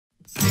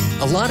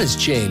A lot has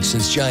changed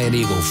since Giant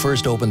Eagle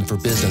first opened for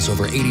business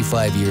over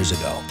 85 years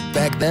ago.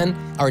 Back then,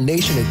 our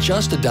nation had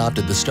just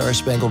adopted the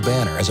Star-Spangled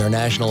Banner as our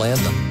national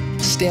anthem.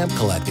 Stamp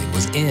collecting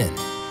was in,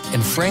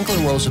 and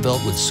Franklin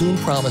Roosevelt would soon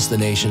promise the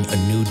nation a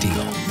new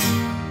deal.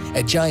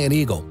 At Giant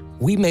Eagle,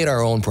 we made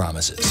our own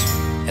promises,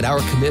 and our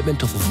commitment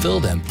to fulfill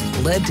them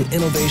led to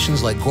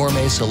innovations like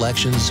gourmet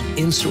selections,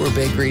 in-store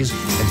bakeries,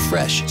 and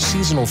fresh,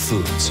 seasonal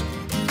foods.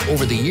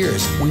 Over the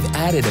years, we've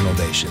added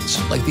innovations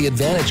like the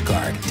Advantage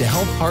Card to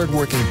help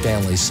hardworking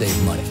families save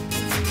money,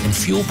 and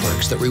fuel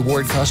perks that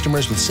reward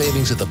customers with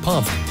savings at the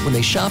pump when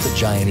they shop at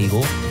Giant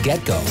Eagle,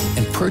 GetGo,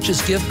 and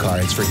purchase gift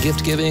cards for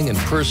gift giving and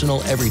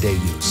personal everyday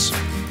use.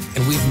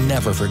 And we've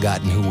never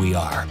forgotten who we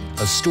are,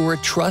 a store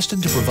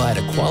trusted to provide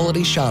a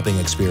quality shopping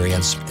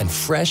experience and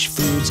fresh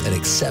foods at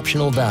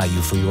exceptional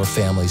value for your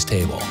family's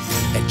table.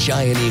 At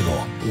Giant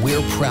Eagle,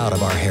 we're proud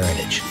of our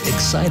heritage,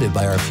 excited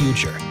by our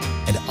future,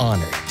 and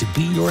honored to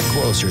be your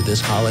grocer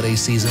this holiday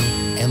season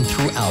and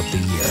throughout the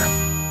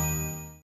year.